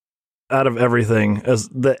out of everything is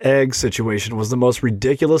the egg situation was the most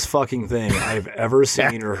ridiculous fucking thing I've ever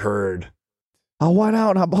seen or heard. I went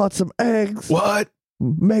out and I bought some eggs. What?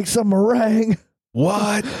 Make some meringue.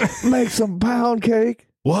 What? Make some pound cake.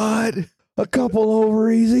 What? A couple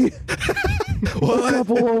over easy. What? A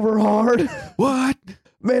couple over hard. What?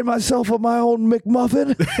 Made myself my own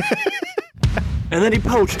McMuffin. And then he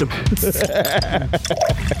poached him.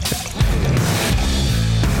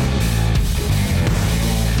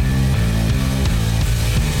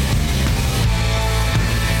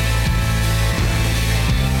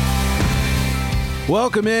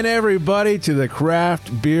 Welcome in, everybody, to the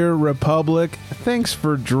Craft Beer Republic. Thanks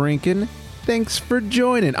for drinking. Thanks for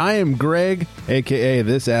joining. I am Greg, a.k.a.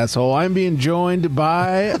 this asshole. I'm being joined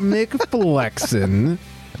by McFlexin.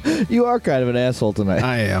 You are kind of an asshole tonight.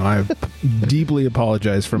 I am. I deeply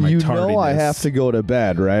apologize for my tardiness. You know I have to go to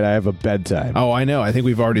bed, right? I have a bedtime. Oh, I know. I think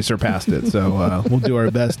we've already surpassed it. So we'll do our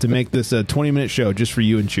best to make this a 20-minute show just for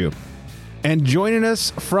you and Chew. And joining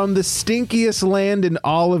us from the stinkiest land in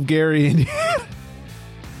all of Gary, Indiana.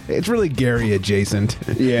 It's really Gary adjacent.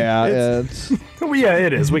 Yeah, Well, yeah,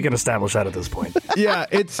 it is. We can establish that at this point. Yeah,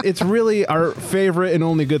 it's really our favorite and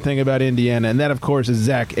only good thing about Indiana, and that, of course, is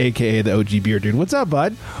Zach, a.k.a. the OG Beer Dude. What's up,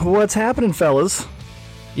 bud? What's happening, fellas?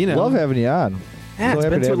 You know. Love having you on. Yeah, So it's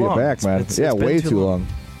happy been to too have you long. back, man. It's Yeah, been way too too long. long.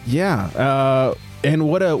 Yeah, and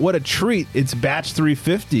what a treat. It's batch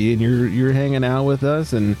 350, and you're hanging out with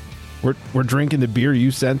us, and we're drinking the beer you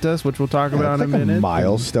sent us, which we'll talk about in a minute.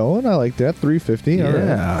 Milestone. I like that. 350. All right.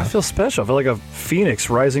 I feel special. I feel like a phoenix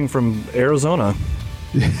rising from Arizona.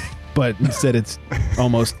 But instead it's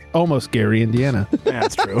almost Gary, Indiana. Yeah,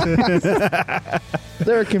 that's true.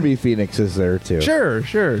 There can be phoenixes there, too.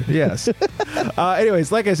 Sure, yes.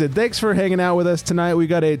 Anyways, like I said, thanks for hanging out with us tonight. We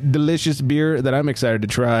got a delicious beer that I'm excited to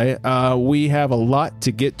try. We have a lot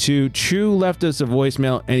to get to. Chew left us a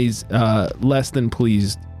voicemail, and he's less than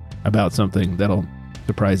pleased about something that'll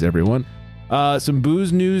surprise everyone. Some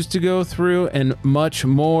booze news to go through, and much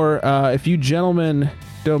more. If you gentlemen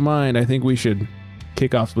don't mind, I think we should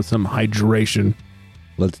kick off with some hydration.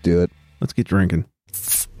 Let's do it. Let's get drinking.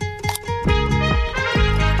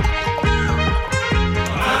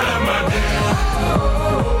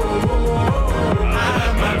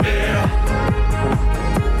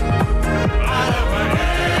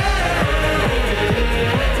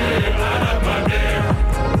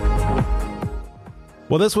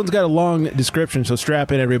 Well, this one's got a long description, so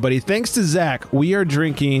strap in, everybody. Thanks to Zach, we are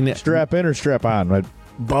drinking... Strap in or strap on? Right?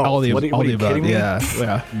 Both. All the what are you above. kidding me? Yeah.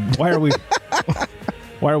 Why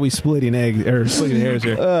are we splitting hairs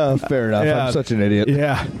here? Fair enough. Yeah. I'm such an idiot.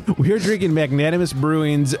 Yeah. We are drinking Magnanimous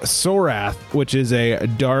Brewing's Sorath, which is a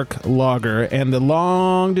dark lager, and the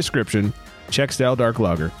long description, Czech style dark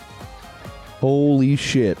lager. Holy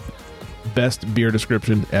shit. Best beer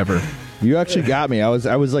description ever. You actually got me. I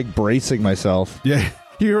was like bracing myself. Yeah.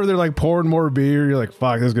 You heard they're like pouring more beer. You're like,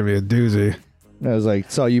 fuck, this is going to be a doozy. I was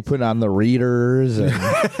like, saw you putting on the readers and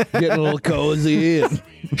getting a little cozy. And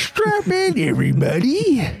Strap in,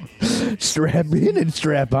 everybody. strap in and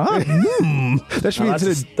strap on. That should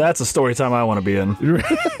be That's a story time I want to be in.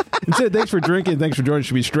 instead of thanks for drinking, thanks for joining,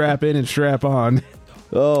 should be strap in and strap on.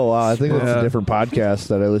 Oh, wow. I think that's Yeah. a different podcast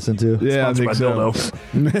that I listen to. Yeah, I Sponsored by think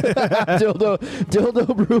so. Dildo.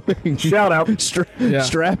 Dildo Brewing. Shout out. Yeah.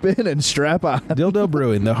 Strap in and strap on. Dildo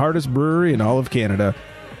Brewing, the hardest brewery in all of Canada.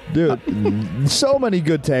 Dude, so many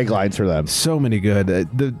good taglines for them. So many good.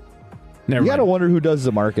 Never You got to mind. wonder who does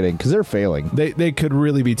the marketing because they're failing. They could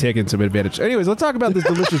really be taking some advantage. Anyways, let's talk about this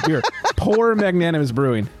delicious beer. Poor Magnanimous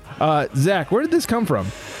Brewing. Zach, where did this come from?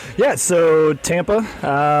 Yeah, so Tampa,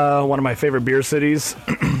 one of my favorite beer cities.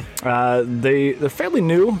 They're fairly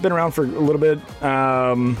new, been around for a little bit,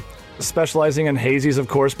 specializing in hazies, of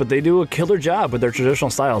course, but they do a killer job with their traditional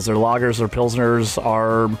styles. Their lagers, their pilsners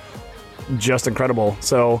are just incredible.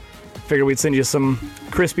 So figured we'd send you some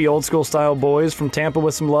crispy old school style boys from Tampa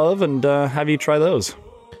with some love and have you try those.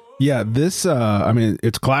 Yeah, this,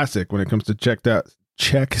 it's classic when it comes to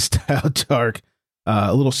Czech style dark.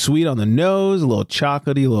 A little sweet on the nose, a little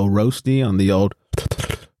chocolatey, a little roasty on the old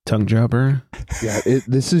tongue jobber. Yeah,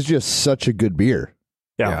 this is just such a good beer.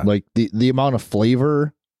 Yeah. Like the amount of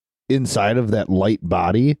flavor inside of that light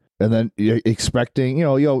body, and then you're expecting,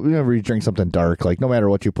 whenever you drink something dark, like no matter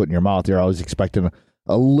what you put in your mouth, you're always expecting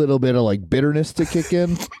a little bit of like bitterness to kick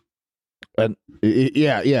in. And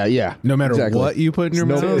yeah. No matter Exactly. what you put in your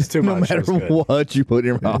mouth. It's too No much. matter It's good. what you put in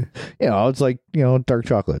your mouth, it's like dark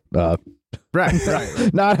chocolate.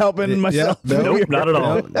 Right. Not helping myself. Yeah, Nope, not at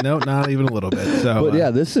all. No, not even a little bit. So, But yeah,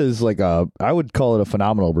 this is like I would call it a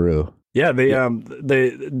phenomenal brew. Yeah, they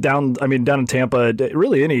down in Tampa,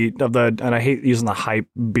 really any of the, and I hate using the hype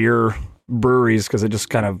beer breweries because it just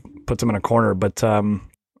kind of puts them in a corner, but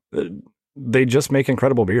they just make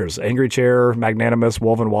incredible beers. Angry Chair, Magnanimous,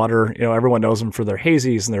 Woven Water, everyone knows them for their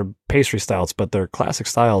hazies and their pastry stouts, but their classic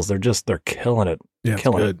styles, they're killing it. Yeah,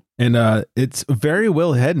 killing it. And it's very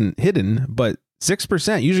well hidden, but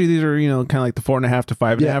 6%. Usually these are, kind of like the 4.5 to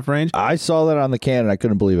 5.5 range. I saw that on the can and I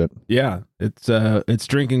couldn't believe it. Yeah, it's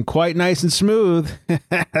drinking quite nice and smooth.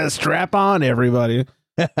 Strap on, everybody.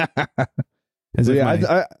 I've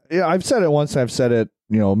said it once. I've said it,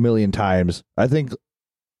 a million times. I think,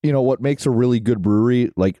 what makes a really good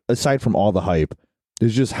brewery, like aside from all the hype,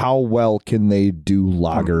 is just how well can they do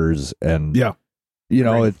lagers and right.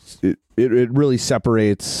 it really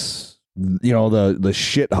separates. The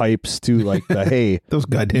shit hypes to like the hey, those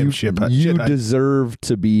goddamn shit. You deserve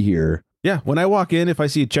to be here. Yeah, when I walk in, if I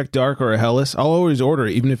see a Czech Dark or a Helles, I'll always order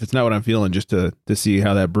it, even if it's not what I'm feeling, just to see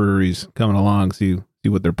how that brewery's coming along, see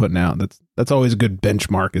what they're putting out. That's always a good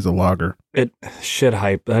benchmark as a lager. Shit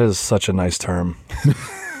hype. That is such a nice term.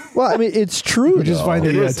 Well, I mean, it's true. We just find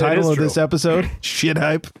the title of true. this episode. Shit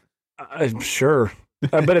hype. I'm sure.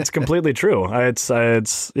 But it's completely true. It's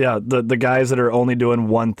the guys that are only doing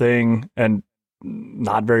one thing and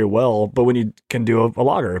not very well, but when you can do a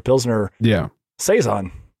lager, a Pilsner,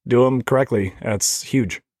 Saison, do them correctly, that's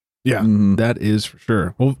huge. Yeah, that is for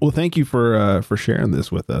sure. Well, thank you for sharing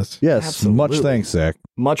this with us. Yes, absolutely. Much thanks, Zach.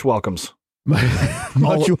 Much welcomes.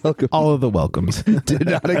 Welcome. All of the welcomes. Did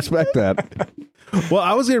not expect that. Well,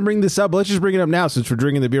 I was going to bring this up. Let's just bring it up now since we're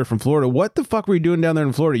drinking the beer from Florida. What the fuck were you doing down there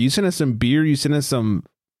in Florida? You sent us some beer. You sent us some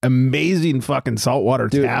amazing fucking saltwater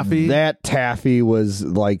taffy. That taffy was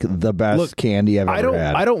like the best candy I've ever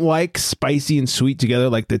had. I don't like spicy and sweet together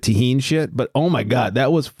like the tahini shit, but oh my God,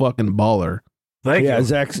 that was fucking baller. Thank you.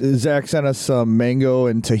 Zach sent us some mango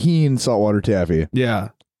and tahini saltwater taffy. Yeah.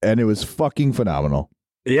 And it was fucking phenomenal.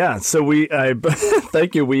 Yeah, so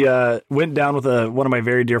thank you. We went down with one of my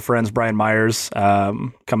very dear friends, Brian Myers,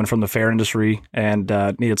 coming from the fair industry, and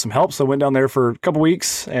needed some help. So I went down there for a couple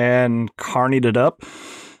weeks and carnied it up.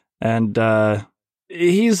 And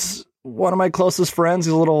he's one of my closest friends.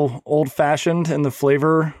 He's a little old-fashioned in the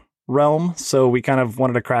flavor realm, so we kind of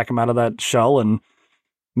wanted to crack him out of that shell. And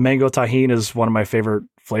mango tahini is one of my favorite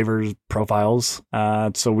flavors profiles.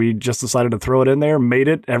 So we just decided to throw it in there, made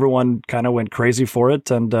it. Everyone kind of went crazy for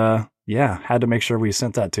it. And had to make sure we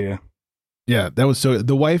sent that to you. Yeah, that was so.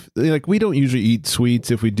 The wife, like, we don't usually eat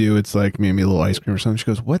sweets. If we do, it's like maybe a little ice cream or something. She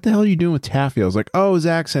goes, "What the hell are you doing with taffy?" I was like, "Oh,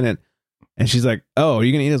 Zach's in it." And she's like, "Oh, are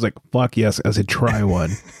you going to eat it?" I was like, "Fuck yes." I said, "Try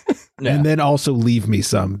one." And then also leave me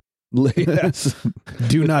some. Yes.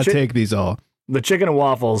 Do not take these all. The chicken and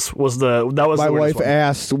waffles was my wife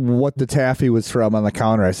asked what the taffy was from on the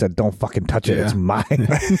counter. I said, "Don't fucking touch it. It's mine."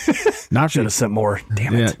 Not should have sent more.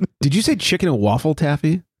 Damn it. Did you say chicken and waffle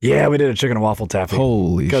taffy? Yeah, we did a chicken and waffle taffy.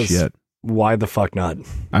 Holy shit. Why the fuck not?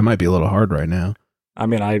 I might be a little hard right now. I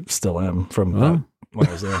mean, I still am from when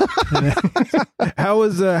I was there. How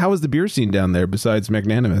was the beer scene down there besides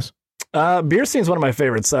Magnanimous? Beer scene is one of my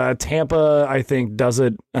favorites. Tampa, I think, does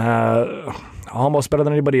it almost better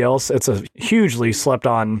than anybody else. It's a hugely slept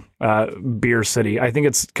on beer city. I think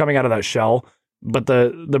it's coming out of that shell, but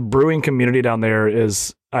the brewing community down there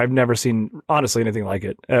is, I've never seen, honestly, anything like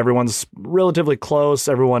it. Everyone's relatively close.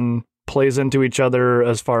 Everyone plays into each other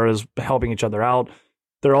as far as helping each other out.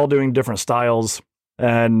 They're all doing different styles,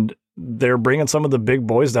 and they're bringing some of the big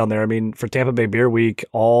boys down there. I mean, for Tampa Bay Beer Week,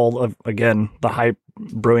 all of, again, the hype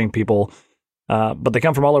brewing people, but they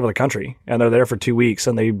come from all over the country, and they're there for 2 weeks,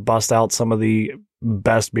 and they bust out some of the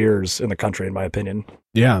best beers in the country, in my opinion.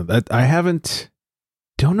 Yeah,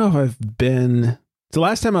 don't know if I've been. The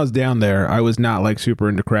last time I was down there, I was not like super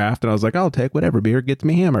into craft, and I was like, I'll take whatever beer gets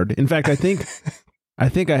me hammered. In fact, I think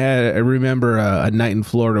I remember a night in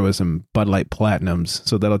Florida with some Bud Light Platinums,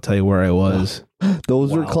 so that'll tell you where I was.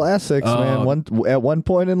 Those are classics, man. At one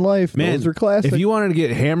point in life, those are classics. If you wanted to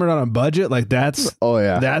get hammered on a budget, like that's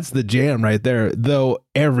the jam right there. Though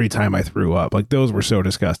every time I threw up, like those were so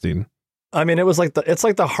disgusting. I mean, it's like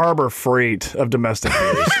the Harbor Freight of domestic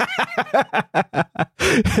beers.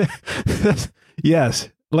 Yes.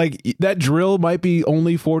 Like that drill might be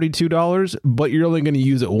only $42, but you're only going to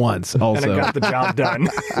use it once. Also, and it got the job done.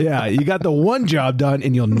 Yeah, you got the one job done,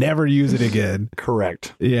 and you'll never use it again.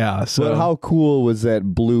 Correct. Yeah. So, but how cool was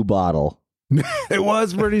that blue bottle? It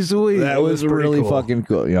was pretty sweet. That was really fucking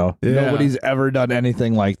cool. Nobody's ever done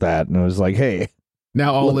anything like that, and it was like, hey,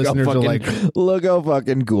 now all listeners are like, look how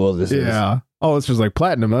fucking cool this is. Yeah. All listeners like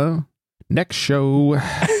platinum. Huh? Next show.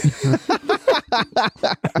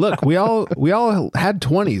 Look, we all had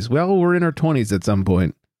 20s. We all were in our 20s at some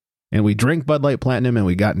point. and we drank Bud Light Platinum, and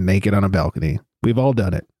we got naked on a balcony. We've all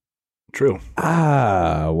done it. True.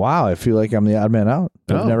 Wow. I feel like I'm the odd man out.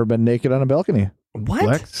 I've Oh. never been naked on a balcony. What?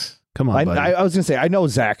 Flex, come on, buddy. I was going to say, I know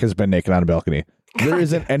Zach has been naked on a balcony. There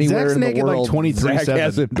isn't anywhere Zach's in the naked like world 23/7. Zach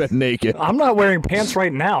hasn't been naked. I'm not wearing pants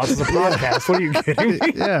right now. This is a podcast. What are you kidding me?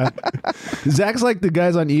 Yeah. Zach's like the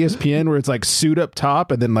guys on ESPN where it's like suit up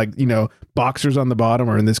top and then like, boxers on the bottom,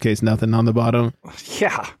 or in this case, nothing on the bottom.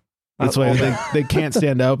 Yeah. That's why they can't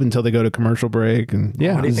stand up until they go to commercial break. And What do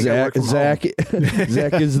yeah. you think I work from Zach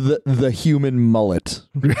is the human mullet.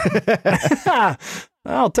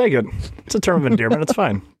 I'll take it. It's a term of endearment. It's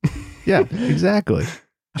fine. Yeah, exactly.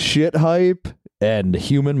 Shit hype and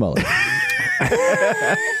human mullet.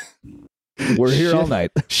 We're here all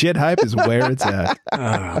night. Shit hype is where it's at.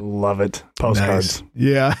 I love it. Postcards. Nice.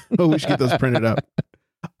 Yeah. Oh, we should get those printed up.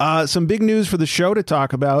 Some big news for the show to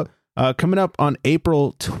talk about. Coming up on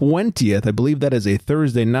April 20th, I believe that is a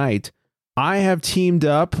Thursday night, I have teamed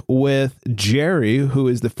up with Jerry, who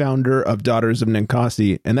is the founder of Daughters of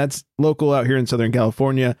Ninkasi, and that's local out here in Southern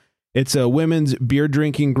California. It's a women's beer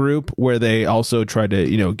drinking group where they also try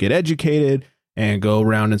to, get educated and go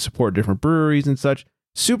around and support different breweries and such.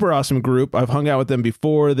 Super awesome group. I've hung out with them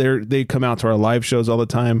before. They come out to our live shows all the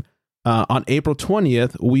time. On April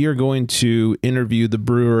 20th, we are going to interview the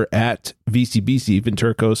brewer at VCBC,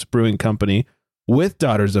 Ventura Coast Brewing Company, with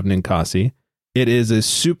Daughters of Ninkasi. It is a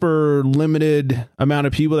super limited amount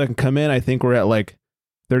of people that can come in. I think we're at like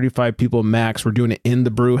 35 people max. We're doing it in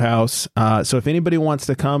the brew house. So if anybody wants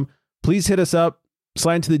to come, please hit us up,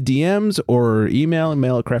 slide into the DMs or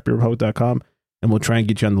mail at craftbeerrepublic.com, and we'll try and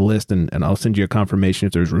get you on the list, and I'll send you a confirmation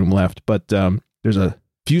if there's room left. But there's a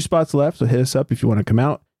few spots left, so hit us up if you want to come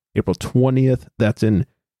out. April 20th, that's in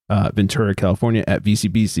Ventura, California at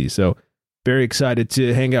VCBC. So very excited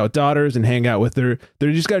to hang out with Daughters and hang out with they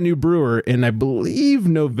just got a new brewer in, I believe,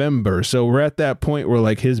 November. So we're at that point where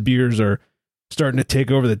like his beers are starting to take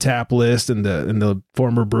over the tap list, and the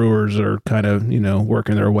former brewers are kind of,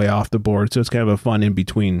 working their way off the board. So it's kind of a fun in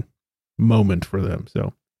between moment for them.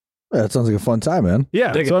 So Yeah, that sounds like a fun time, man.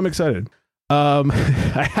 yeah, Dig so it. I'm excited.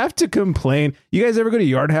 I have to complain. You guys ever go to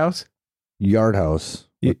Yard House? Yard House.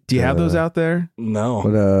 Do you have those out there?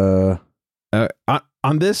 No. But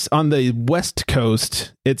On the West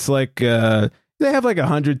Coast, it's like they have like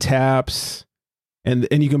 100 taps, and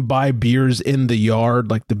you can buy beers in the yard,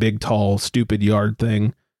 like the big tall stupid yard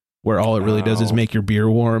thing, where all it really does is Oh. make your beer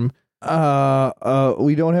warm.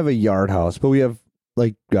 we don't have a Yard House, but we have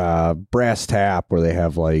like Brass Tap, where they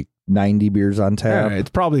have like 90 beers on tap. It's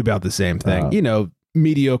probably about the same thing.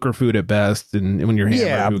 Mediocre food at best, and when you're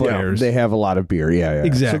hammered, who but cares? they have a lot of beer. Yeah.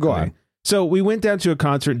 Exactly. So go on. So we went down to a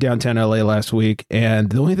concert downtown LA last week, and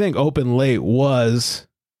the only thing open late was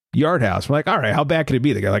Yard House. We're like, all right, how bad could it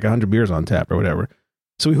be? They got like 100 beers on tap or whatever.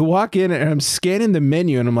 So we walk in, and I'm scanning the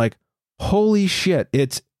menu, and I'm like, holy shit,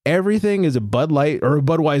 everything is a Bud Light or a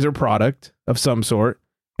Budweiser product of some sort,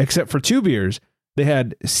 except for two beers. They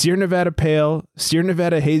had Sierra Nevada Pale, Sierra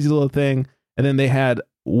Nevada Hazy Little Thing, and then they had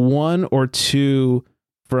one or two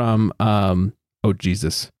from oh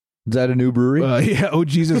Jesus. Is that a new brewery? Oh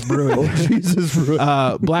Jesus Brewing. Oh, Jesus.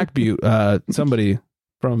 Black Butte. Somebody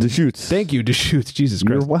from Deschutes. Thank you, Deschutes. Jesus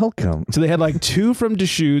You're Christ. welcome. So they had like two from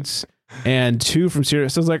Deschutes and two from Sierra.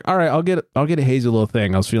 So I was like, all right, I'll get a hazy little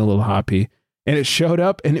thing. I was feeling a little hoppy. And it showed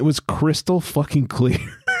up, and it was crystal fucking clear.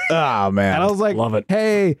 Oh, man. And I was like, Love it.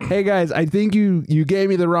 hey guys, I think you gave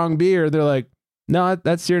me the wrong beer. They're like, no,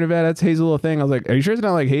 that's Sierra Nevada. That's hazy little thing. I was like, are you sure it's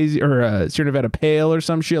not like hazy or Sierra Nevada Pale or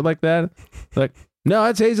some shit like that? They're like, no,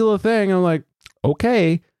 that's hazy little thing. I'm like,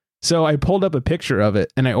 okay. So I pulled up a picture of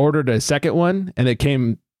it, and I ordered a second one, and it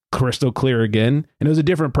came crystal clear again. And it was a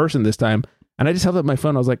different person this time. And I just held up my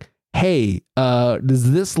phone. I was like, hey,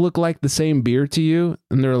 does this look like the same beer to you?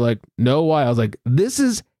 And they're like, no, why? I was like, this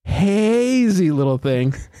is hazy little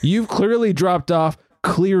thing. You've clearly dropped off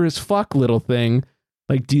clear as fuck little thing.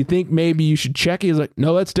 Like, do you think maybe you should check it? He's like,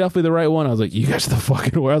 no, that's definitely the right one. I was like, you guys are the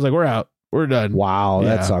fucking way. I was like, we're out. We're done. Wow,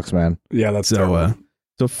 Yeah. that sucks, man. Yeah, that's So, terrible.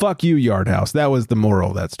 so fuck you, Yard House. That was the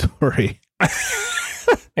moral of that story.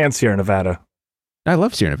 And Sierra Nevada. I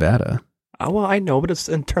love Sierra Nevada. Well, I know, but it's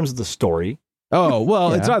in terms of the story. Oh,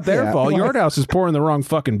 well, it's Yeah, not their yeah. fault. Yard House is pouring the wrong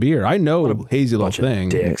fucking beer. I know What a hazy little Bunch of thing.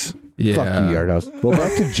 dicks. Yeah. Fuck you, Yard House. Well,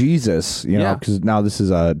 back to Jesus, Yeah. because now this is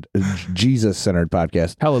a Jesus-centered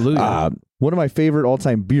podcast. Hallelujah. One of my favorite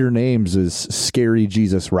all-time beer names is Scary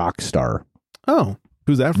Jesus Rockstar. Oh,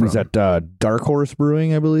 who's that from? Is that Dark Horse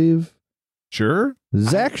Brewing, I believe? Sure.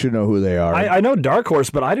 Zach should know who they are. I know Dark Horse,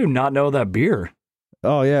 but I do not know that beer.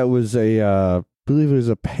 Oh, yeah, it was I believe it was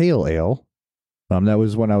a pale ale. That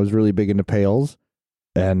was when I was really big into pails.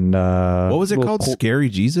 And What was it little called? Scary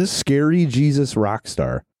Jesus? Scary Jesus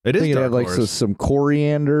Rockstar. It I is think it Dark had like Horse. some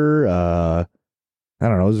coriander. I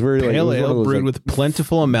don't know. It was very like, it Pale was one of ale those, brewed like, with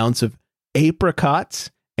plentiful amounts of apricots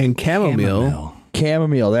and chamomile.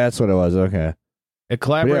 chamomile. That's what it was. Okay. A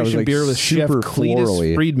collaboration like, beer with Chef super Cletus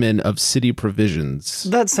florally. Friedman of City Provisions.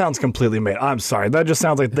 That sounds completely made. I'm sorry. That just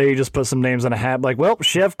sounds like they just put some names in a hat. Like, well,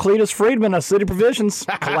 Chef Cletus Friedman of City Provisions.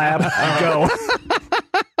 Collab. Go.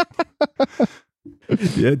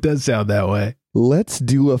 Yeah, it does sound that way. Let's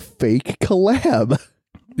do a fake collab.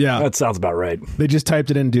 Yeah, That sounds about right. they just typed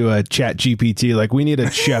it into a Chat GPT. Like, we need a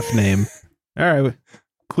chef name. All right,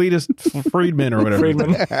 Cletus Friedman or whatever.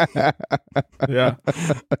 Friedman. Yeah.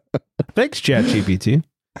 Thanks, Chat GPT.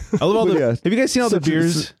 I love all the. But yeah, have you guys seen all the such a-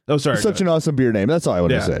 beers? Oh, sorry. Such an awesome beer name. That's all I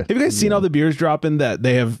want to Yeah. say. Have you guys seen all the beers dropping that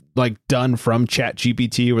they have like done from Chat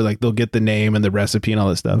GPT, where like they'll get the name and the recipe and all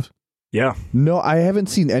that stuff? Yeah. No, I haven't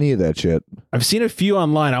seen any of that shit. I've seen a few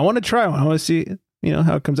online. I want to try one. I want to see,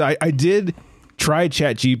 how it comes out. I did try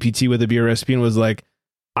Chat GPT with a beer recipe and was like,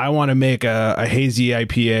 I want to make a hazy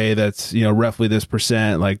IPA that's, roughly this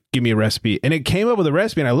 %. Like, give me a recipe. And it came up with a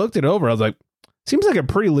recipe and I looked it over. I was like, seems like a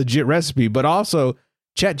pretty legit recipe, but also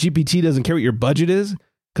Chat GPT doesn't care what your budget is.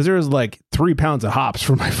 Because there was like 3 pounds of hops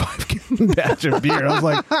for my 5 batch of beer. I was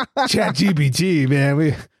like, Chat GPT, man,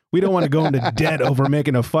 we don't want to go into debt over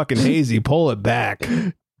making a fucking hazy. Pull it back.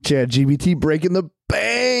 Chad GBT breaking the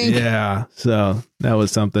bank. Yeah, so that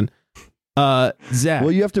was something. Zach.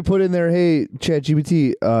 Well, you have to put in there, hey, Chat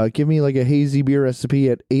GBT, give me like a hazy beer recipe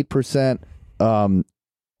at 8%.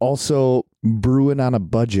 Also brewing on a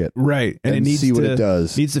budget. Right, and it And needs see what to it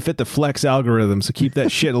does. needs to fit the Flex algorithm. So keep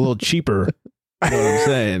that shit a little cheaper. You know what I'm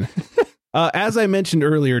saying? As I mentioned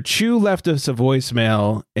earlier, Chew left us a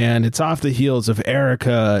voicemail, and it's off the heels of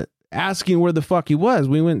Erica asking where the fuck he was.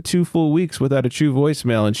 We went 2 full weeks without a Chew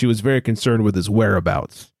voicemail, and she was very concerned with his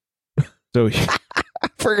whereabouts. So, I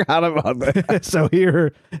forgot about that. so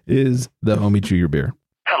here is the homie Chew Your Beer.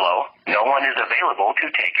 Hello, no one is available to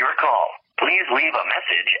take your call. Please leave a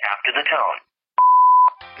message after the tone.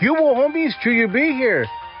 Cubo homies, Chew Your Beer here.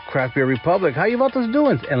 Craft Beer Republic, how you vatos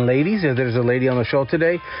doing? And ladies, if there's a lady on the show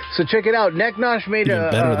today, so check it out. Neck Nosh made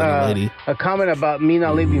Even better than a lady. a comment about me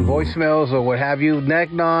not leaving voicemails or what have you. Neck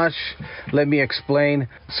Nosh, let me explain.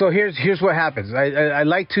 So here's what happens. I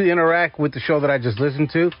like to interact with the show that I just listened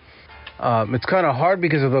to. It's kind of hard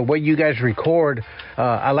because of the way you guys record.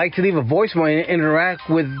 I like to leave a voicemail and interact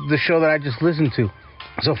with the show that I just listened to.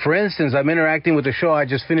 So, for instance, I'm interacting with the show I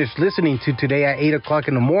just finished listening to today at 8 o'clock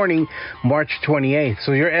in the morning, March 28th.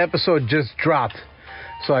 So your episode just dropped.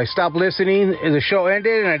 So I stopped listening, and the show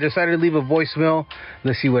ended, and I decided to leave a voicemail.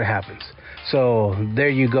 Let's see what happens. So there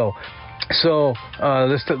you go. So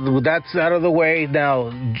that's out of the way.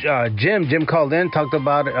 Now, Jim called in, talked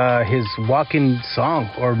about his walking song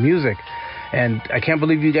or music. And I can't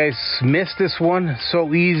believe you guys missed this one.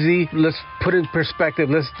 So easy. Let's put it in perspective.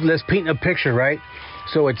 Let's paint a picture, right?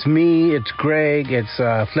 So it's me, it's Greg, it's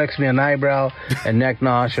Flex Me an Eyebrow, and Neck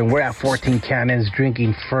Nosh, and we're at 14 Cannons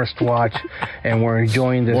drinking First Watch, and we're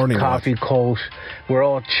enjoying this Morning coffee Kolsch. We're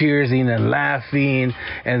all cheersing and laughing,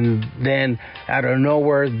 and then out of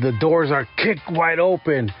nowhere, the doors are kicked wide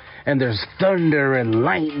open, and there's thunder and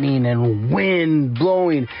lightning and wind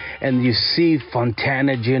blowing, and you see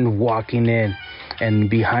Fontanagen walking in, and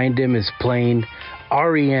behind him is playing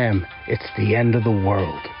REM, It's the End of the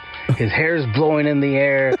World. His hair's blowing in the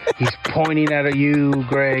air. He's pointing at you,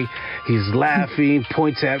 Greg. He's laughing,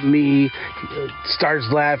 points at me, starts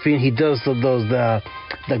laughing. He does the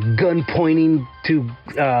gun pointing to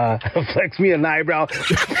Flex Me an Eyebrow.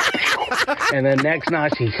 And then Neck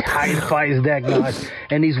Nosh, he high-fives Neck Nosh,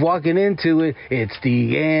 and he's walking into it. It's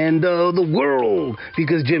the end of the world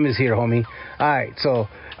because Jim is here, homie. All right, so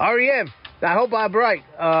REM, I hope I'm right.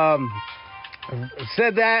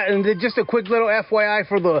 Said that, and then just a quick little FYI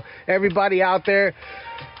for everybody out there.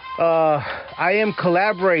 I am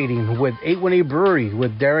collaborating with 818 Brewery,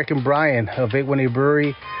 with Derek and Brian of 818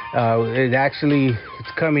 Brewery.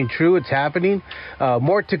 It's coming true. It's happening.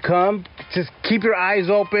 More to come. Just keep your eyes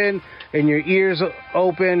open and your ears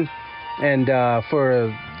open. And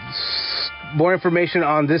for more information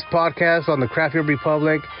on this podcast, on the Craft Beer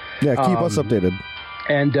Republic. Yeah, keep us updated.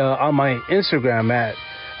 And on my Instagram at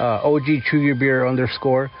OG Chew Your Beer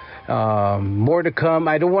 _. More to come.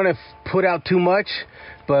 I don't want to put out too much,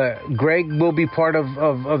 but Greg will be part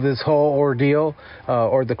of this whole ordeal,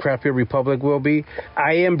 or the Craft Beer Republic will be.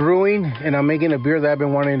 I am brewing, and I'm making a beer that I've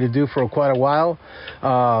been wanting to do for quite a while.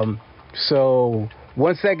 So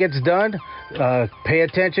once that gets done, pay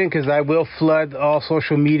attention, because I will flood all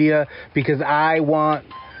social media, because I want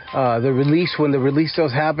the release, when the release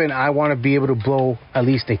does happen, I want to be able to blow at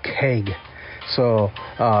least a keg. So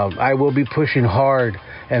I will be pushing hard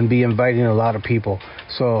and be inviting a lot of people.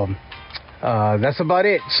 So that's about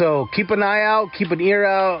it. So keep an eye out, keep an ear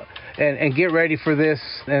out, and get ready for this.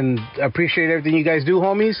 And I appreciate everything you guys do,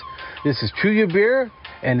 homies. This is Chew Your Beer,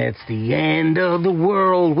 and it's the end of the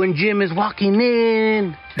world when Jim is walking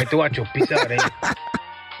in. Peace out, eh?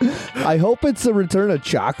 I hope it's the return of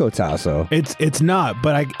Choco Tasso. It's not,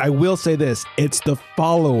 but I will say this. It's the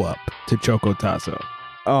follow-up to Choco Tasso.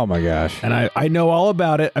 Oh my gosh. And I know all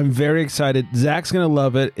about it. I'm very excited. Zach's going to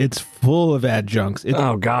love it. It's full of adjuncts.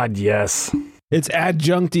 Oh, God, yes. It's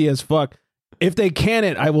adjuncty as fuck. If they can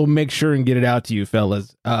it, I will make sure and get it out to you,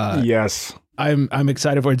 fellas. Yes. I'm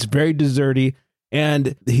excited for it. It's very desserty.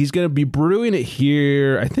 And he's going to be brewing it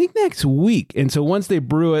here, I think, next week. And so once they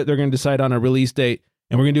brew it, they're going to decide on a release date.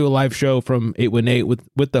 And we're going to do a live show from 818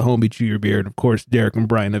 with the homie Chew Your Beer. And, of course, Derek and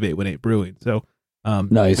Brian of 818 Brewing. So,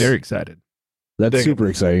 nice. Very excited. That's super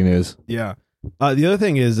exciting news. Yeah. The other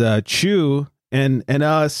thing is Chew and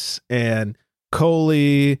us and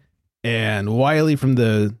Coley and Wiley from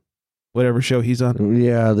the whatever show he's on.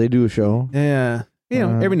 Yeah, they do a show. Yeah. You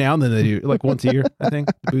know, every now and then they do, like once a year, I think.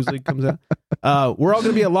 The Booze League comes out. We're all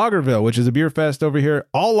going to be at Lagerville, which is a beer fest over here.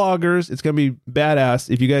 All lagers. It's going to be badass.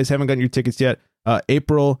 If you guys haven't gotten your tickets yet,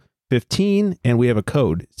 April 15, and we have a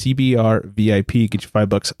code, CBR VIP. Get you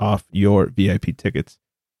 $5 off your VIP tickets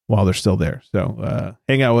while they're still there. So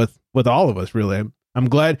hang out with all of us, really. I'm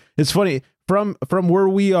glad. It's funny, from where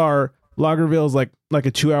we are, Lagerville is like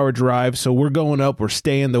a 2-hour drive. So we're going up, we're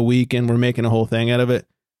staying the weekend, we're making a whole thing out of it.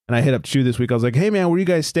 And I hit up Chew this week. I was like, hey man, where you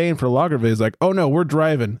guys staying for Lagerville? He's like, oh no, we're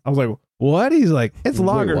driving. I was like, what? He's like, it's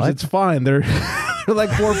lagers. What? It's fine. They're like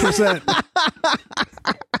 4%.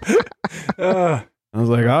 I was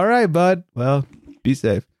like, all right, bud. Well, be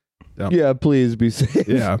safe. So, Yeah, please be safe.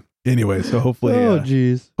 yeah. Anyway, so hopefully,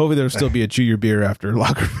 jeez. hopefully there'll still be a Chew Your Beer after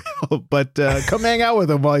Lagerville. But come hang out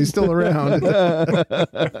with him while he's still around.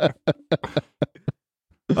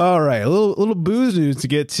 All right, a little booze news to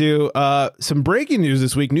get to. Some breaking news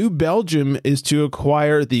this week. New Belgium is to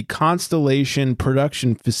acquire the Constellation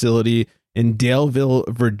production facility in Daleville,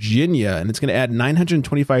 Virginia, and it's going to add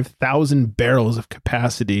 925,000 barrels of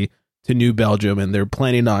capacity to New Belgium, and they're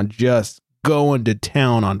planning on just going to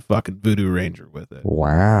town on fucking Voodoo Ranger with it.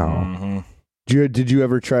 Wow. Mm-hmm. Did you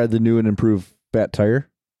ever try the new and improved Fat Tire?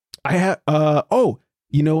 I have.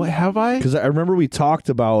 You know what? Have I? Because I remember we talked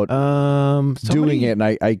about doing it, and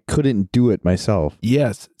I couldn't do it myself.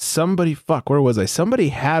 Yes, somebody. Fuck, where was I? Somebody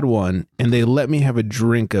had one, and they let me have a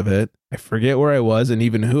drink of it. I forget where I was, and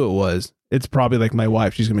even who it was. It's probably like my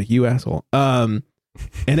wife. She's gonna make you asshole.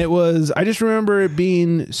 And it was. I just remember it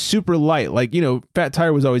being super light. Like, you know, Fat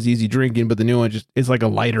Tire was always easy drinking, but the new one it's like a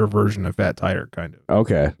lighter version of Fat Tire, kind of.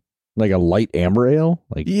 Okay, like a light amber ale.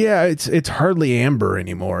 Like, yeah, it's hardly amber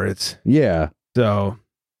anymore. It's yeah. so.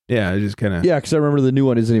 Yeah, it just kind of... Yeah, because I remember the new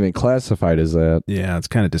one isn't even classified as that. Yeah, it's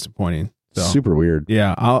kind of disappointing. So, super weird.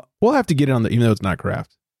 yeah, we'll have to get it on even though it's not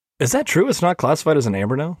craft. Is that true? It's not classified as an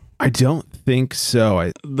amber now? I don't think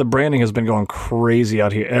so. The branding has been going crazy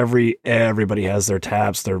out here. Everybody has their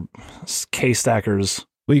taps, their case stackers.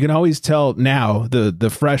 Well, you can always tell now the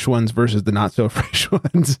fresh ones versus the not so fresh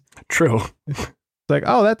ones. True. It's like,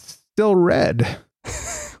 oh, that's still red.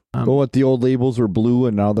 Well, what, the old labels were blue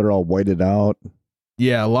and now they're all whited out.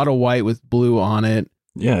 Yeah, a lot of white with blue on it.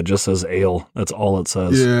 Yeah, it just says ale. That's all it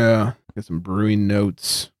says. Yeah. Got some brewing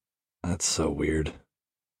notes. That's so weird.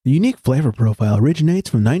 The unique flavor profile originates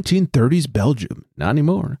from 1930s Belgium. Not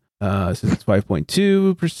anymore. Since it's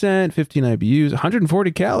 5.2%, 15 IBUs,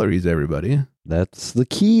 140 calories, everybody. That's the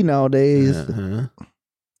key nowadays. Uh-huh.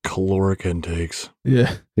 Caloric intakes.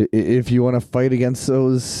 Yeah. If you want to fight against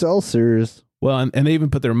those seltzers. Well, and they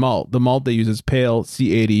even put their malt. The malt they use is pale,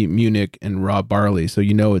 C80, Munich, and raw barley. So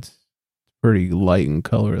you know it's pretty light in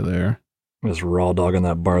color there. Just raw dogging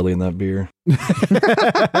that barley in that beer.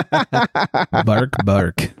 Bark,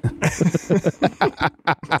 bark.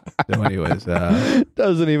 So anyways.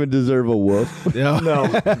 Doesn't even deserve a woof. No.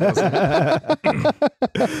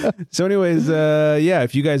 So anyways, yeah,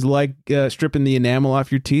 if you guys like stripping the enamel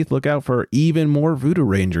off your teeth, look out for even more Voodoo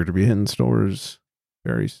Ranger to be hitting stores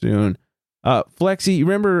very soon. Flexi, you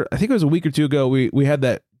remember, I think it was a week or two ago, we had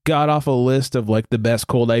that god-awful list of like the best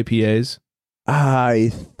cold IPAs.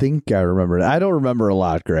 I think I remember it. I don't remember a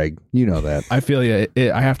lot, Greg. You know that. I feel you.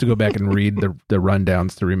 I have to go back and read the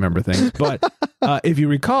rundowns to remember things. But if you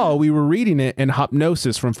recall, we were reading it and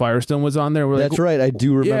Hypnosis from Firestone was on there. That's right. I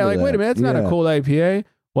do remember Yeah, like, that. wait a minute. That's not a cold IPA.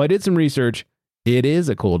 Well, I did some research. It is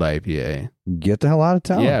a cold IPA. Get the hell out of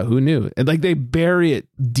town. Yeah, who knew? And like they bury it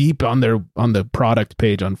deep on the product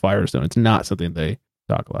page on Firestone. It's not something they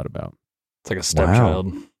talk a lot about. It's like a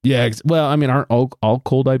stepchild. Yeah, well, I mean, aren't all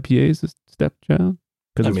cold IPAs a stepchild?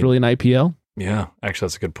 Because it's really an IPL. Yeah, actually,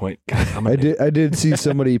 that's a good point. God, I did see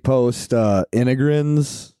somebody post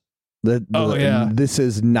Innigrins that this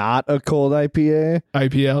is not a cold IPA.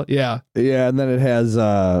 IPL, yeah. Yeah, and then it has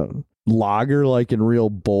lager like in real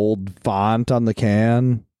bold font on the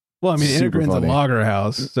can. Well, I mean, Super Integrin's funny. a lager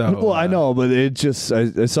house, so Well, I know, but it just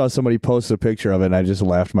I saw somebody post a picture of it and I just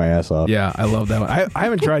laughed my ass off. Yeah, I love that one. I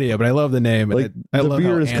haven't tried it yet, but I love the name. Like I the love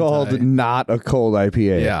beer how is called not a cold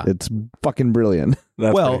IPA. Yeah. It's fucking brilliant.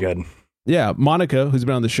 That's well, pretty good. Yeah, Monica, who's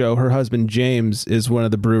been on the show, her husband James is one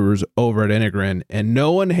of the brewers over at Integrin, and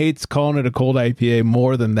no one hates calling it a cold IPA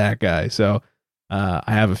more than that guy. So I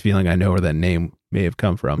have a feeling I know where that name may have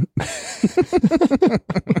come from.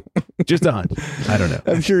 Just a hunch. I don't know.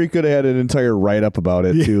 I'm sure he could have had an entire write up about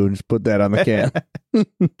it too, and just put that on the can.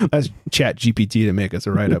 That's Chat GPT to make us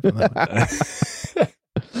a write up on that one.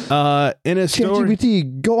 In a story,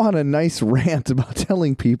 ChatGPT, go on a nice rant about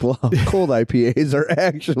telling people how cold IPAs are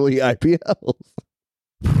actually IPLs.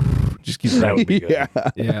 just keep That would be good. Yeah.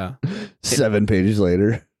 yeah. 7 pages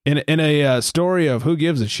later. In a story of who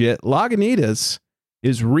gives a shit, Lagunitas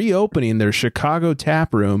is reopening their Chicago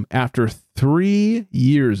tap room after 3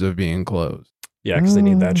 years of being closed. Yeah, because they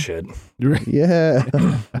need that shit. Yeah.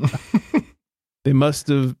 They must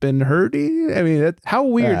have been hurting. I mean, how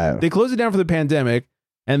weird. They closed it down for the pandemic,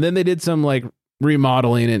 and then they did some like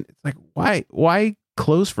remodeling, and it's like, why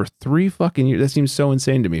close for 3 fucking years? That seems so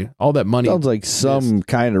insane to me. All that money. Sounds like some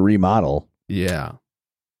kind of remodel. Yeah.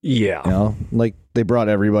 Yeah. You know, like they brought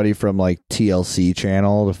everybody from like TLC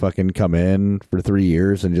channel to fucking come in for 3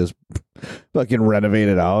 years and just fucking renovate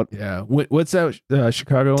it out. Yeah. What's that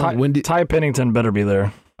Chicago one? Ty Pennington better be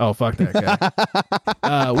there. Oh, fuck that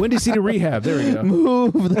guy. Windy City Rehab. There we go.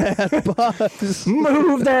 Move that bus.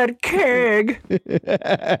 Move that keg.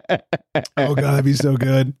 Oh, God, that'd be so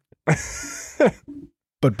good.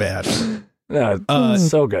 But bad.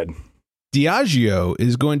 So good. Diageo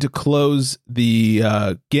is going to close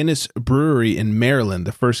the Guinness brewery in Maryland,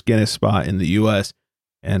 the first Guinness spot in the U.S.,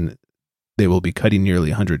 and they will be cutting nearly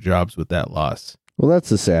 100 jobs with that loss. Well, that's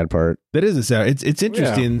the sad part. That is a sad. It's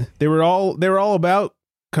interesting. Yeah. They were all about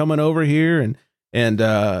coming over here, and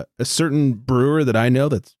a certain brewer that I know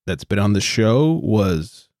that's been on the show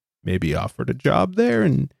was maybe offered a job there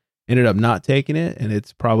and ended up not taking it, and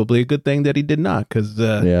it's probably a good thing that he did not, because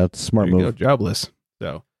yeah, it's a smart move. Go, jobless.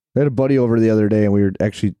 So I had a buddy over the other day, and we were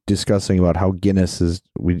actually discussing about how Guinness is.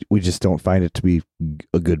 We just don't find it to be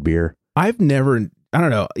a good beer. I've never. I don't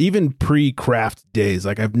know. Even pre-craft days,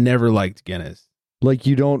 like I've never liked Guinness. Like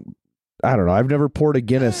you don't. I don't know. I've never poured a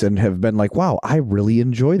Guinness and have been like, wow, I really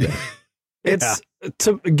enjoy this.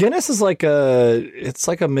 Guinness is like it's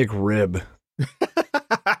like a McRib.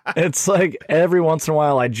 It's like every once in a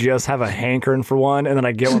while I just have a hankering for one, and then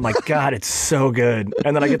I get one like, God, it's so good.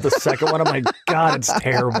 And then I get the second one, I'm like, God, it's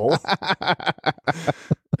terrible.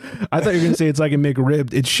 I thought you were going to say it's like a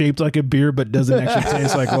McRib. It's shaped like a beer, but doesn't actually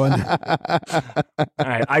taste like one. All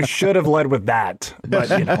right, I should have led with that, but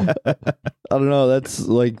you know. I don't know. That's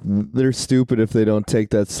like, they're stupid if they don't take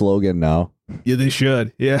that slogan now. Yeah, they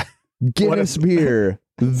should. Yeah. Guinness beer,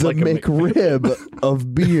 the like McRib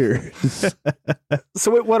of beers.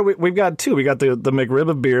 So we've got two. We got the McRib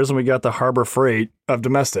of beers, and we got the Harbor Freight of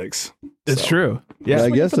domestics. It's true. Yeah, I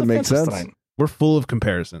guess it makes sense. Tonight. We're full of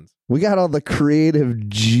comparisons. We got all the creative,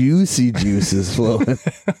 juicy juices flowing.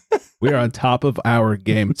 We are on top of our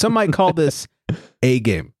game. Some might call this A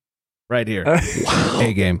game. Right here. Wow.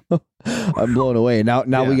 A game. I'm blown away. Now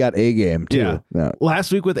we got A game too. Yeah. No.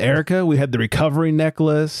 Last week with Erica, we had the recovery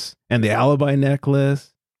necklace and the alibi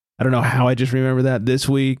necklace. I don't know how I just remember that. This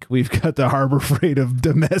week, we've got the Harbor Freight of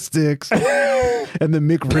domestics and the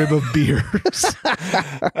McRib of beers.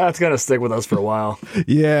 That's going to stick with us for a while.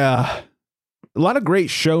 Yeah. A lot of great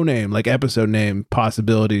show name, like episode name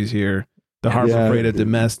possibilities here. The Harbor Freight of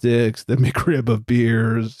domestics, the McRib of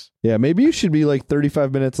beers. Yeah, maybe you should be like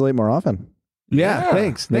 35 minutes late more often. Yeah.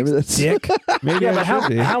 Thanks. Maybe that's Dick. Maybe but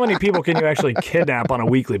how many people can you actually kidnap on a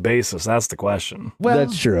weekly basis? That's the question. Well,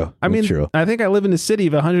 that's true. I mean, true. I think I live in a city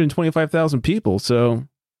of 125,000 people, so,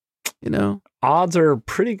 you know. Odds are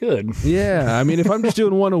pretty good. Yeah, I mean, if I'm just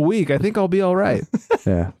doing one a week, I think I'll be all right.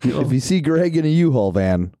 Yeah. If you see Greg in a U-Haul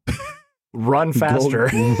van... Run faster.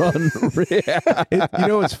 Run. You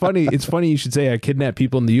know, it's funny. It's funny you should say I kidnapped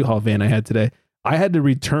people in the U-Haul van I had today. I had to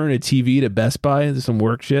return a TV to Best Buy, some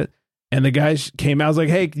work shit. And the guys came out. I was like,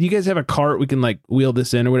 hey, you guys have a cart? We can like wheel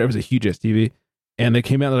this in or whatever. It was a huge ass TV. And they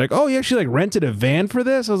came out, they're like, oh, you actually like rented a van for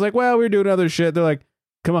this? I was like, well, we were doing other shit. They're like,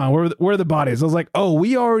 come on, where are the bodies? I was like, oh,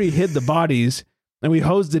 we already hid the bodies and we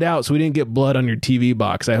hosed it out so we didn't get blood on your TV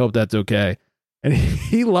box. I hope that's okay. And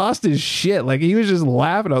he lost his shit. Like, he was just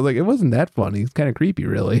laughing. I was like, it wasn't that funny. It's kind of creepy,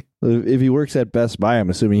 really. If he works at Best Buy, I'm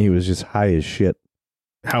assuming he was just high as shit.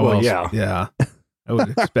 How Well, else? yeah. Yeah. I would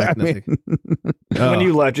expect I nothing. mean, Oh. When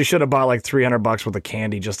you left, you should have bought like $300 worth of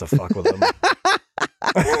candy just to fuck with him.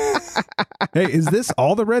 Hey, is this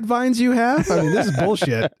all the red vines you have? I mean, this is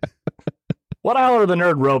bullshit. What the hell are the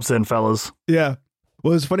nerd ropes in, fellas? Yeah.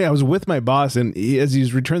 Well, it's funny. I was with my boss, and as he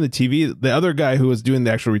was returning the TV, the other guy who was doing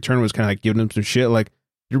the actual return was kind of like giving him some shit, like,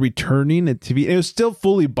 you're returning a TV. And it was still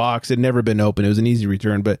fully boxed. It had never been open. It was an easy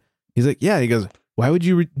return. But he's like, yeah. He goes, why would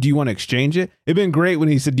you, do you want to exchange it? It'd been great when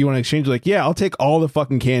he said, do you want to exchange it? Like, yeah, I'll take all the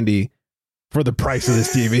fucking candy for the price of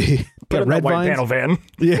this TV. Put Got in that red white vines. panel van.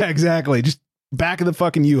 Yeah, exactly. Just back of the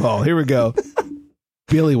fucking U-Haul. Here we go.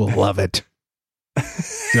 Billy will love it.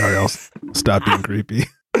 Sorry, I'll stop being creepy.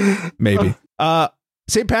 Maybe.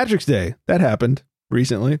 St. Patrick's Day. That happened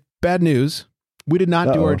recently. Bad news. We did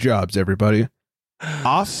not do our jobs, everybody.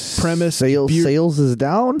 Off-premise sales is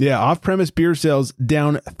down. Yeah, off-premise beer sales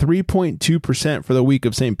down 3.2% for the week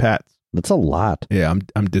of St. Pat's. That's a lot. Yeah,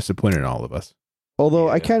 I'm disappointed in all of us. Although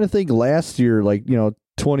I kind of think last year, like,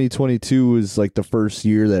 2022 was like the first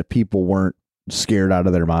year that people weren't scared out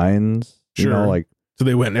of their minds. Sure. Like, So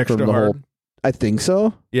they went extra from the hard. whole, I think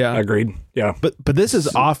so. Yeah. Agreed. Yeah. But this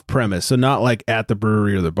is off-premise, so not like at the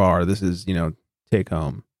brewery or the bar. This is, take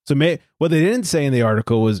home. So what they didn't say in the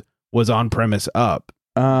article was on-premise up.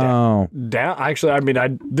 Oh, Down. Actually, I mean, I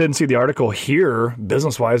didn't see the article here.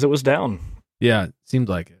 Business-wise, it was down. Yeah, it seemed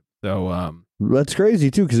like it. So, that's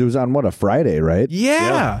crazy too, because it was on a Friday, right?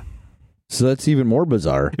 yeah. So that's even more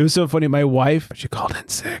bizarre. It was so funny. My wife, she called in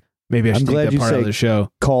sick. Maybe I I'm should glad take that you part of say- the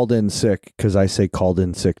show. Called in sick, because I say called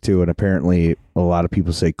in sick too, and apparently a lot of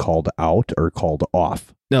people say called out or called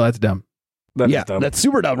off. No, that's dumb. That is yeah, dumb. that's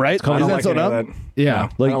super dumb, right? I don't Isn't that like so any of dumb? that. Yeah.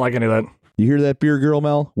 No, I don't like any of that. You hear that, beer girl,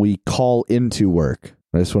 Mel? We call into work.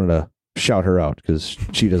 I just wanted to shout her out because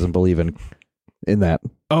she doesn't believe in that.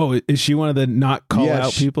 Oh, is she one of the not call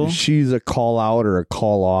out people? She's a call out or a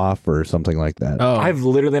call off or something like that. Oh, I've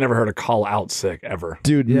literally never heard a call out sick ever.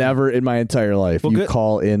 Dude, Yeah. never in my entire life. Well, you good-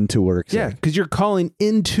 call into work. yeah, because you're calling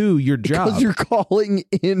into your job. Because you're calling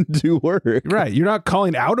into work. Right. You're not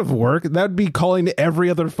calling out of work. That would be calling to every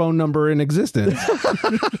other phone number in existence.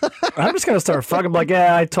 I'm just gonna start fucking like,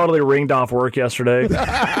 yeah, I totally ringed off work yesterday.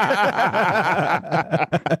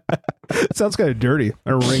 Sounds kind of dirty.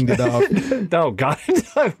 I ringed it off. Oh God,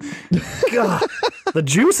 God, the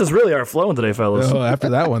juices really are flowing today, fellas. Oh, after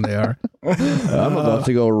that one, they are. I'm about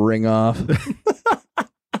to go ring off.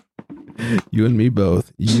 You and me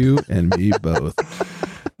both. You and me both.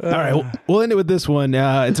 All right, we'll end it with this one.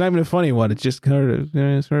 It's not even a funny one. It's just sort of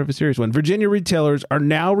a serious one. Virginia retailers are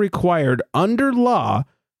now required under law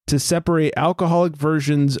to separate alcoholic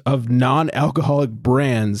versions of non-alcoholic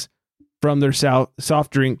brands from their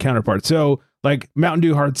soft drink counterparts. So, like Mountain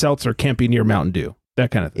Dew Hard Seltzer can't be near Mountain Dew.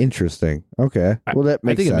 That kind of thing. Interesting. Okay. Well, that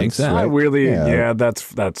makes think it sense. makes sense. I right? really, Yeah. yeah,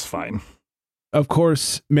 that's fine. Of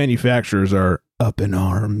course, manufacturers are up in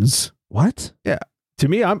arms. What? To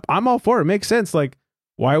me, I'm all for it. It makes sense. Like,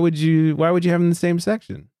 why would you have them in the same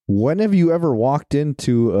section? When have you ever walked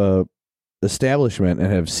into a establishment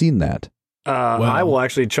and have seen that? I will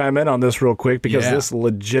actually chime in on this real quick because Yeah. this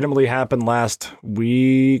legitimately happened last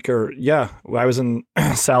week I was in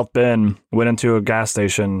South Bend, went into a gas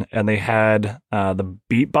station and they had the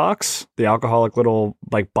Beat Box, the alcoholic little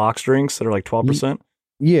like box drinks that are like 12%.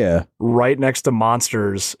 Yeah. Right next to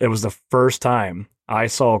Monsters. It was the first time I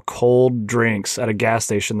saw cold drinks at a gas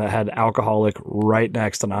station that had alcoholic right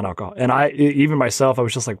next to non-alcoholic. And even myself, I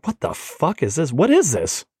was just like, what the fuck is this? What is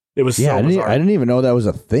this? It was Yeah. so bizarre. I didn't even know that was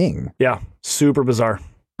a thing. Yeah, super bizarre.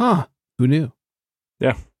 Huh. Who knew?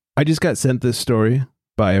 Yeah. I just got sent this story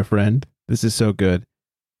by a friend. This is so good.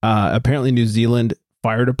 Apparently, New Zealand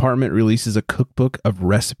Fire Department releases a cookbook of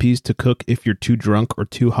recipes to cook if you're too drunk or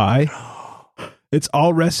too high. It's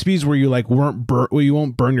all recipes where you like where you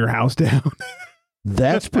won't burn your house down.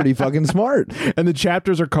 That's pretty fucking smart. And the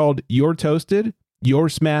chapters are called "You're Toasted," "You're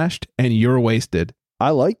Smashed," and "You're Wasted." I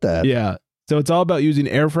like that. Yeah. So it's all about using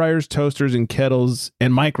air fryers, toasters, and kettles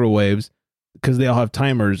and microwaves because they all have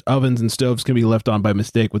timers. Ovens and stoves can be left on by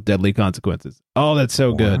mistake with deadly consequences. Oh, that's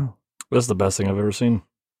so good. Wow. This is the best thing I've ever seen.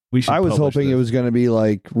 We should. I was publish hoping it this. was going to be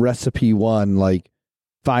like recipe 1, like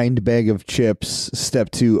find bag of chips.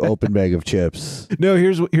 Step 2, open bag of chips. No,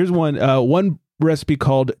 here's one. One recipe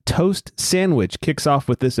called toast sandwich kicks off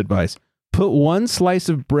with this advice: put one slice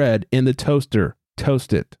of bread in the toaster,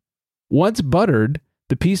 toast it. Once buttered,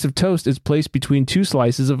 the piece of toast is placed between 2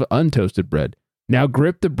 slices of untoasted bread. Now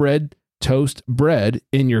grip the toast bread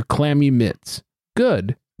in your clammy mitts.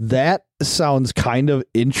 Good. That sounds kind of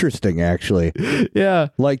interesting, actually. Yeah.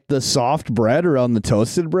 Like the soft bread around the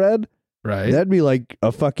toasted bread. Right. That'd be like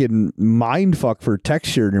a fucking mind fuck for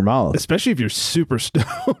texture in your mouth. Especially if you're super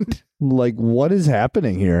stoned. Like, what is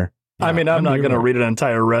happening here? I mean, I'm not going to read an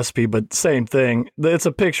entire recipe, but same thing. It's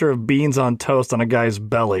a picture of beans on toast on a guy's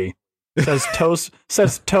belly. It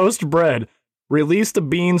says toast bread. Release the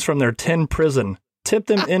beans from their tin prison. Tip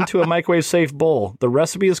them into a microwave safe bowl. The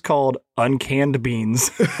recipe is called uncanned beans.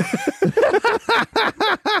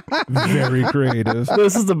 Very creative.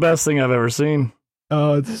 This is the best thing I've ever seen.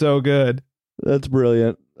 Oh, it's so good. That's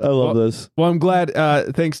brilliant. I love this. Well, I'm glad.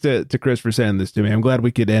 Thanks to Chris for sending this to me. I'm glad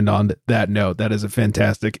we could end on that note. That is a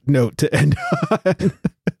fantastic note to end on.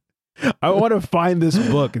 I want to find this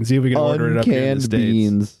book and see if we can order it up here in the States.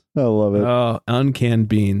 Beans. I love it. Oh, uncanned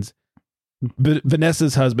beans.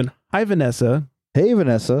 Vanessa's husband. Hi, Vanessa. Hey,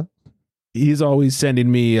 Vanessa. He's always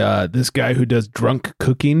sending me this guy who does drunk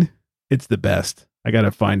cooking. It's the best. I got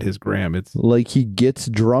to find his gram. It's like he gets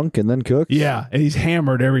drunk and then cooks. Yeah. And he's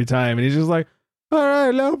hammered every time. And he's just like, all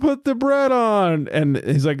right, now put the bread on. And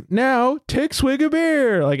he's like, now take swig of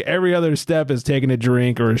beer. Like every other step is taking a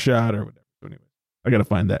drink or a shot or whatever. So anyway, I got to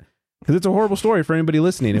find that. Because it's a horrible story for anybody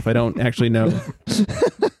listening if I don't actually know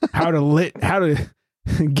how to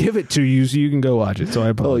give it to you so you can go watch it. So I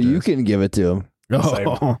apologize. Oh, you can give it to him.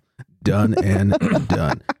 Oh, done and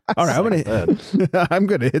done. All right, I'm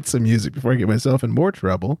gonna hit some music before I get myself in more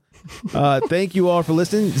trouble. Thank you all for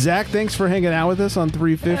listening. Zach, thanks for hanging out with us on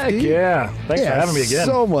 350. Heck yeah. Thanks for having me again.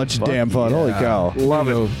 So much damn fun. Yeah. Holy cow. Love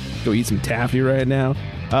it. Go eat some taffy right now.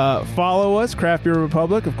 Follow us, Craft Beer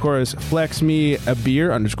Republic. Of course, Flex Me a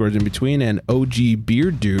Beer, underscores in between, and OG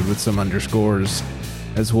Beer Dude with some underscores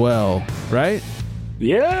as well. Right?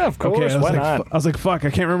 Yeah, of course. Why not? I was like, fuck, I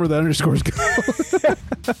can't remember the underscores go.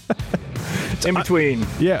 It's in between.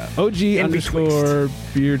 Yeah, OG underscore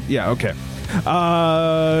beard. Yeah, okay.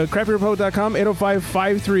 craftbeerrepublic.com,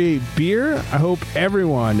 805-538-BEER. I hope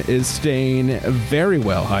everyone is staying very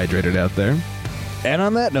well hydrated out there. And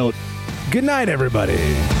on that note, good night, everybody.